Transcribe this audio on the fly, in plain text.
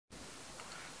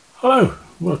Hello,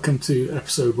 welcome to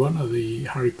episode 1 of the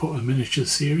Harry Potter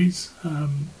miniatures series.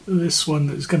 This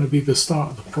one is going to be the start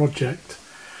of the project,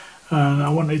 and I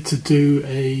wanted to do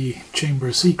a Chamber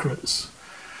of Secrets.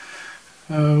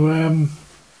 I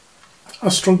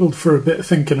struggled for a bit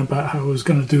thinking about how I was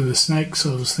going to do the snakes.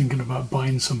 I was thinking about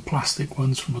buying some plastic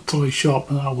ones from a toy shop,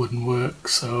 and that wouldn't work.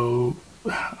 So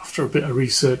after a bit of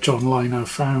research online, I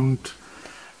found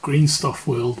Green Suff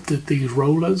World did these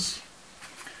rollers.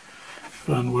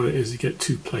 And what it is, you get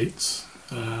 2 plates,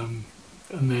 and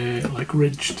they're like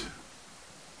ridged,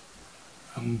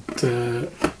 and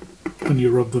when you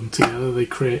rub them together they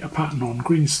create a pattern on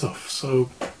green stuff.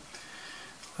 So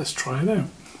let's try it out.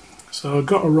 So I've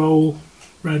got a roll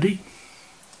ready.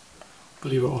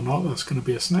 Believe it or not, that's going to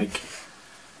be a snake.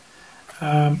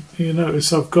 You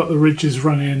notice I've got the ridges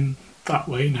running that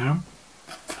way now,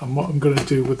 and what I'm going to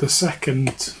do with the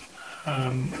second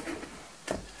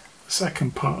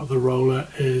part of the roller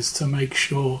is to make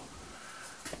sure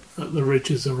that the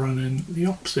ridges are running the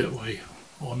opposite way,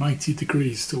 or 90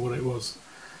 degrees to what it was.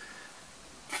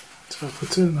 So if I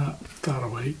turn that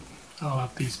away, I'll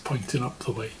have these pointing up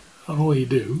the way, and all you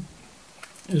do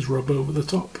is rub over the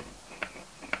top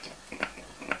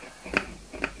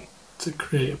to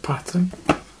create a pattern.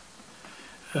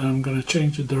 And I'm going to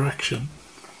change the direction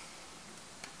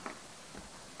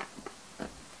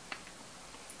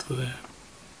to there.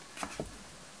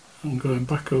 I'm going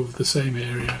back over the same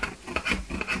area,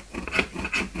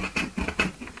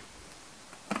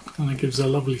 and it gives a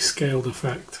lovely scaled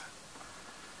effect.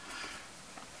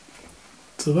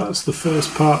 So that's the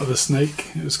first part of the snake.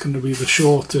 It's going to be the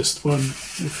shortest one.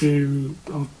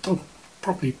 I'll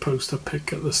probably post a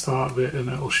pic at the start of it, and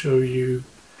it'll show you,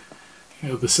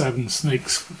 the 7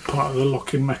 snakes, part of the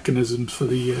locking mechanisms for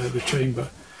the chamber.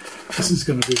 This is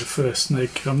going to be the first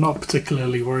snake. I'm not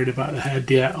particularly worried about the head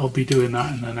yet. I'll be doing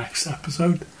that in the next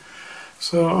episode.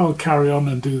 So I'll carry on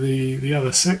and do the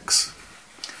other 6,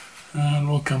 and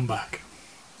we'll come back.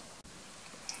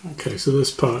 Okay, so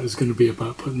this part is going to be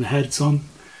about putting the heads on.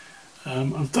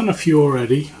 I've done a few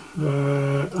already.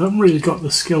 I haven't really got the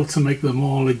skill to make them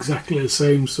all exactly the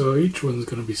same, so each one's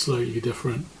going to be slightly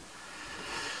different.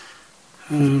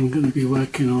 I'm going to be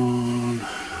working on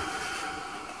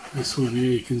this one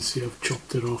here. You can see I've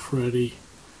chopped it off already.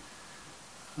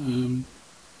 I'm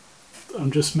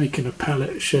just making a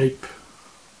pellet shape.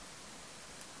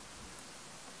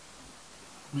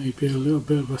 Maybe a little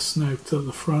bit of a snout at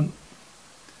the front.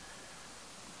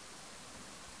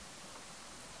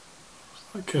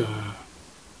 It's like a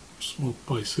small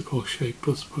bicycle shape,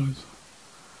 I suppose.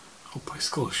 Or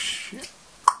bicycle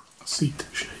seat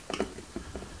shape.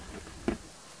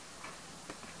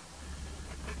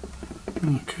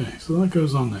 Okay, so that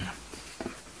goes on there.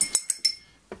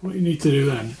 What you need to do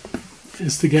then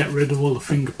is to get rid of all the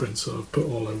fingerprints that I've put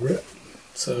all over it.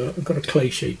 So I've got a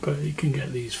clay shaper. You can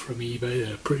get these from eBay,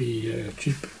 they're pretty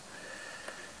cheap.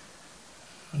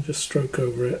 I just stroke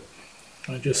over it.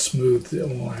 I just smoothed it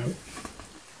all out.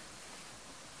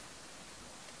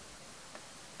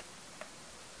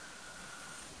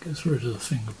 Gets rid of the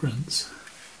fingerprints.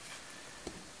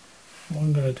 What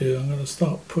I'm going to do, I'm going to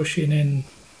start pushing in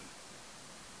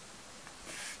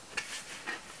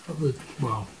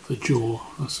the jaw,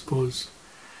 I suppose.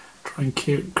 Try and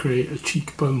create a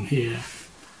cheekbone here,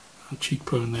 a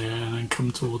cheekbone there, and then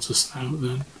come towards the snout,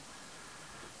 then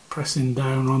pressing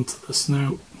down onto the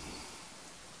snout,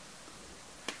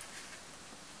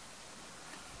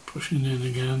 pushing in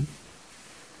again.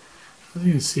 As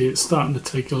you can see, it's starting to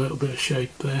take a little bit of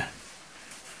shape there.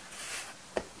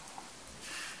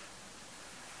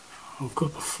 I've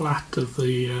got the flat of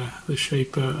the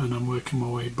shaper, and I'm working my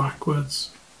way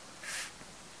backwards.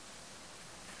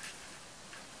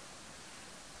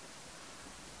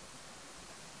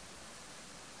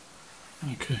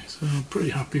 Okay, so I'm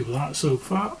pretty happy with that so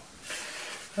far.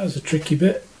 That's a tricky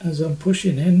bit as I'm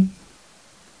pushing in.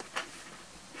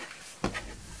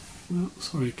 Oh,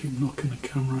 sorry, I keep knocking the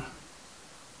camera.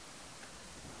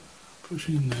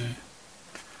 Pushing in there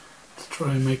to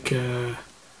try and make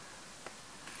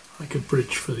like a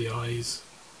bridge for the eyes.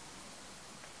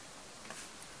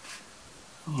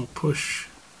 I'll push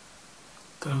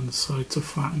down the side to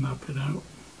flatten that bit out.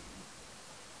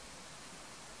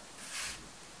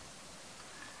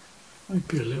 Might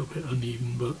be a little bit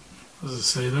uneven, but as I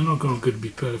say, they're not going to be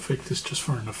perfect. It's just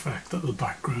for an effect at the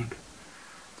background.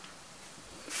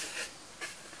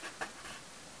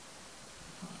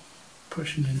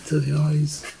 Pushing into the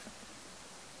eyes.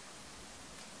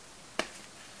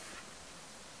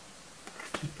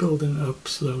 Just building it up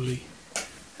slowly.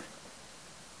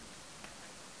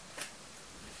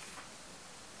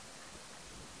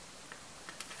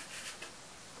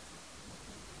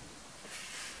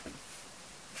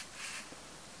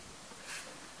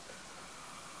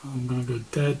 I'm going to go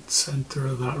dead center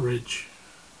of that ridge,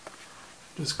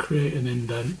 just create an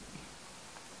indent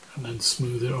and then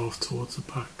smooth it off towards the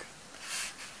back.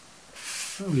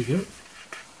 There we go.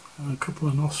 And a couple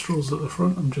of nostrils at the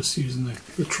front. I'm just using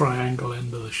the triangle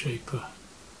end of the shaper.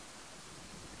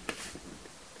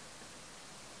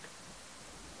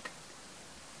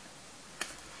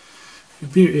 The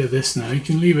beauty of this now, you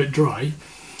can leave it dry,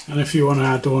 and if you want to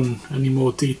add on any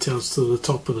more details to the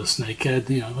top of the snake head,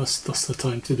 you know, that's the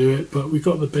time to do it. But we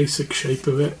got the basic shape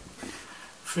of it.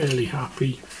 Fairly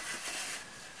happy.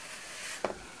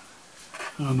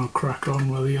 And I'll crack on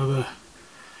with the other.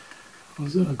 What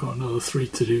was it? I've got another 3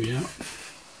 to do yet.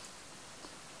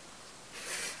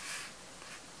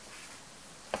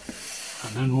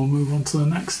 And then we'll move on to the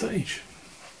next stage.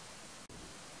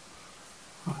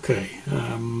 Okay,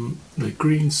 the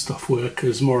green stuff work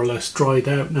is more or less dried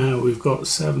out now. We've got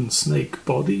 7 snake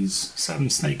bodies, 7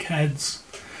 snake heads,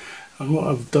 and what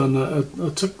I've done, I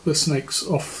took the snakes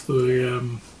off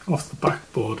the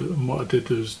backboard, and what I did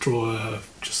was draw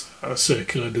just a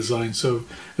circular design. So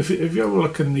if you have a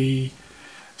look in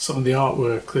some of the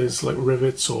artwork, there's like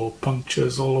rivets or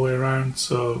punctures all the way around.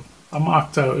 So I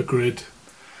marked out a grid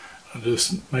and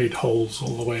just made holes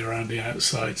all the way around the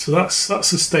outside. So that's the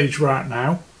stage we're at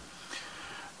now.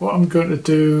 What I'm going to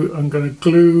do, I'm going to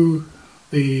glue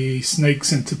the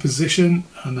snakes into position,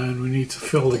 and then we need to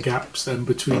fill the gaps then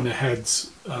between the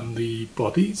heads and the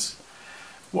bodies.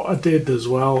 What I did as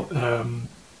well,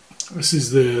 this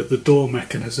is the door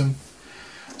mechanism.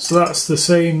 So that's the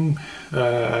same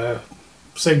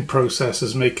process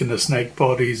as making the snake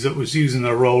bodies. That was using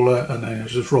a roller, and then I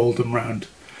just rolled them around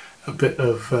a bit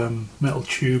of metal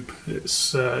tube.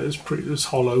 It's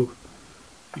hollow.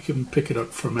 You can pick it up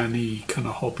from any kind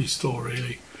of hobby store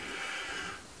really.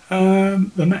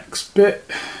 The next bit,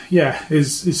 yeah,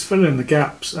 is filling the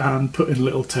gaps and putting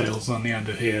little tails on the end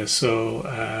of here.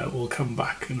 So we'll come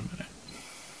back in a minute.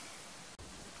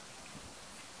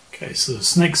 Okay, so the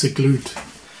snakes are glued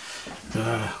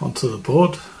onto the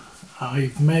board.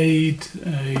 I've made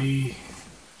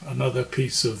another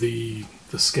piece of the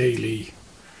scaly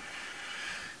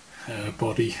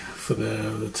body for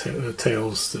the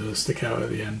tails to stick out at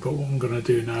the end, but what I'm going to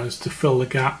do now is to fill the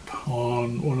gap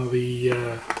on one of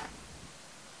the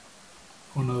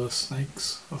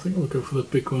snakes. I think we'll go for the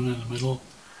big one in the middle.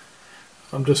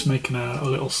 I'm just making a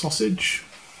little sausage.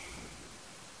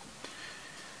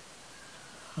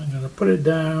 I'm going to put it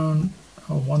down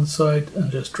on one side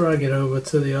and just drag it over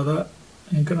to the other.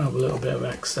 You're going to have a little bit of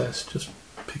excess, just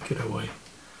pick it away.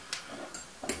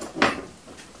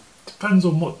 Depends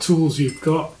on what tools you've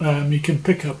got. You can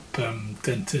pick up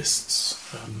dentists'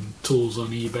 tools on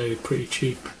eBay, pretty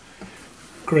cheap.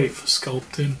 Great for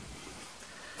sculpting.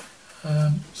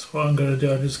 So what I'm going to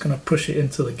do, I'm just going to push it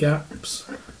into the gaps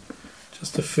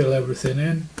just to fill everything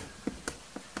in.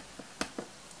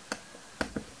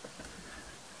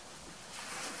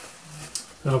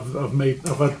 I've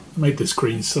made this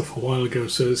green stuff a while ago,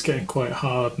 so it's getting quite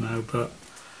hard now, but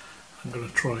I'm going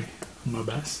to try my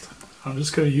best. I'm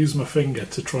just going to use my finger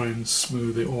to try and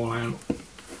smooth it all out.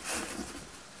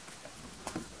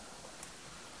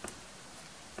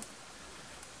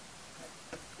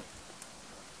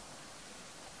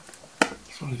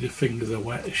 As long as your fingers are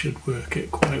wet, it should work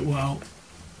it quite well.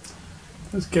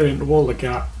 Let's get into all the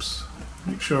gaps,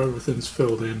 make sure everything's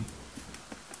filled in.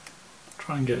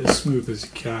 Try and get as smooth as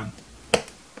you can.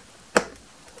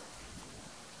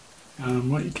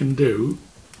 And what you can do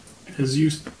is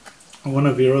use one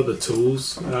of your other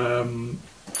tools. I'm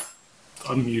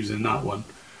using that one.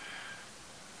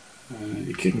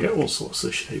 You can get all sorts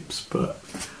of shapes, but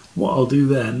what I'll do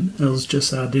then is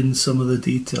just add in some of the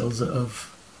details that I've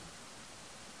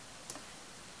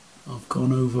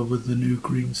gone over with the new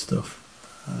green stuff,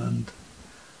 and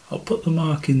I'll put the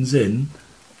markings in,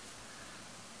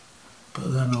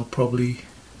 but then I'll probably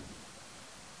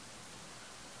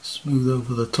smooth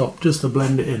over the top just to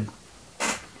blend it in.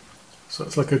 So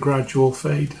it's like a gradual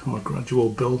fade or a gradual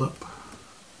build up.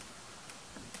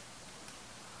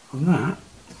 And that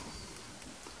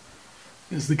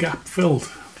is the gap filled.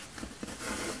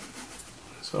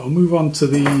 So I'll move on to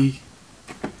the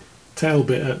tail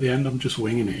bit at the end. I'm just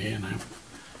winging it here now.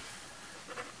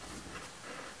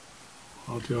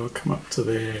 I'll come up to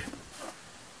there.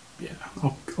 Yeah,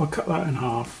 I'll cut that in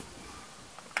half.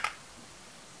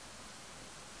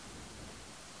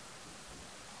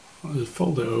 I'll just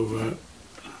fold it over.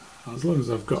 As long as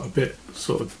I've got a bit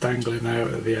sort of dangling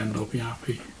out at the end, I'll be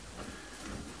happy.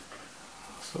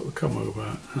 So it'll come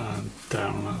over and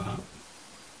down like that.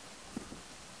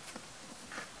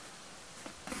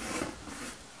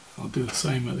 I'll do the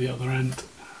same at the other end.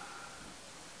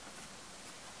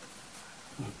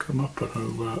 come up and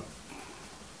over.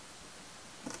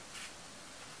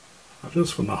 I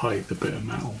just want to hide the bit of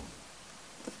metal.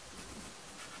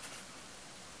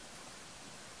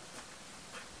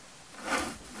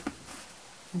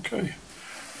 Okay,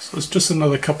 so it's just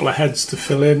another couple of heads to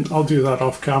fill in. I'll do that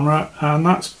off camera, and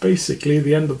that's basically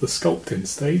the end of the sculpting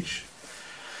stage.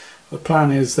 The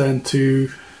plan is then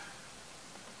to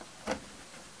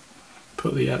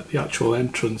put the actual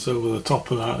entrance over the top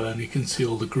of that, and you can see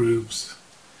all the grooves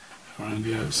around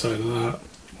the outside of that.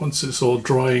 Once it's all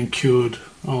dry and cured,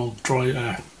 I'll go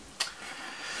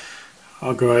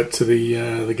out to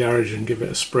the garage and give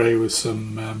it a spray with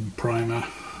some primer,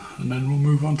 and then we'll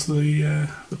move on to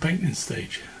the painting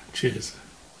stage. Cheers.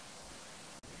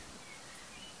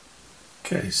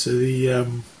 Okay, so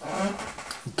the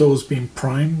door's been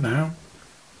primed now.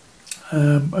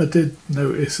 I did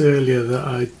notice earlier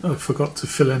that I forgot to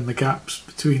fill in the gaps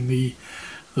between the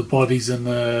bodies and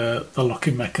the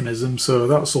locking mechanism, so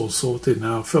that's all sorted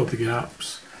now. Filled the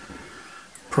gaps,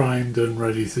 primed and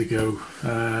ready to go.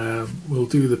 We'll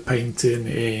do the painting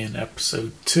in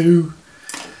episode 2.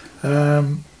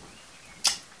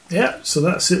 Yeah, so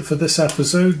that's it for this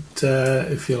episode.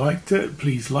 If you liked it,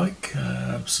 please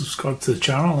subscribe to the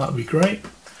channel, that'd be great.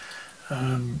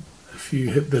 If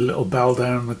you hit the little bell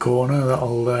down in the corner,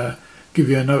 that'll give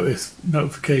you a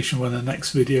notification when the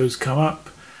next videos come up.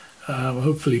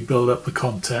 Hopefully build up the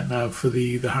content now for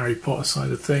the Harry Potter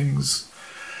side of things.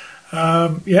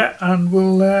 Yeah, and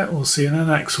we'll see you in the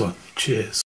next one. Cheers.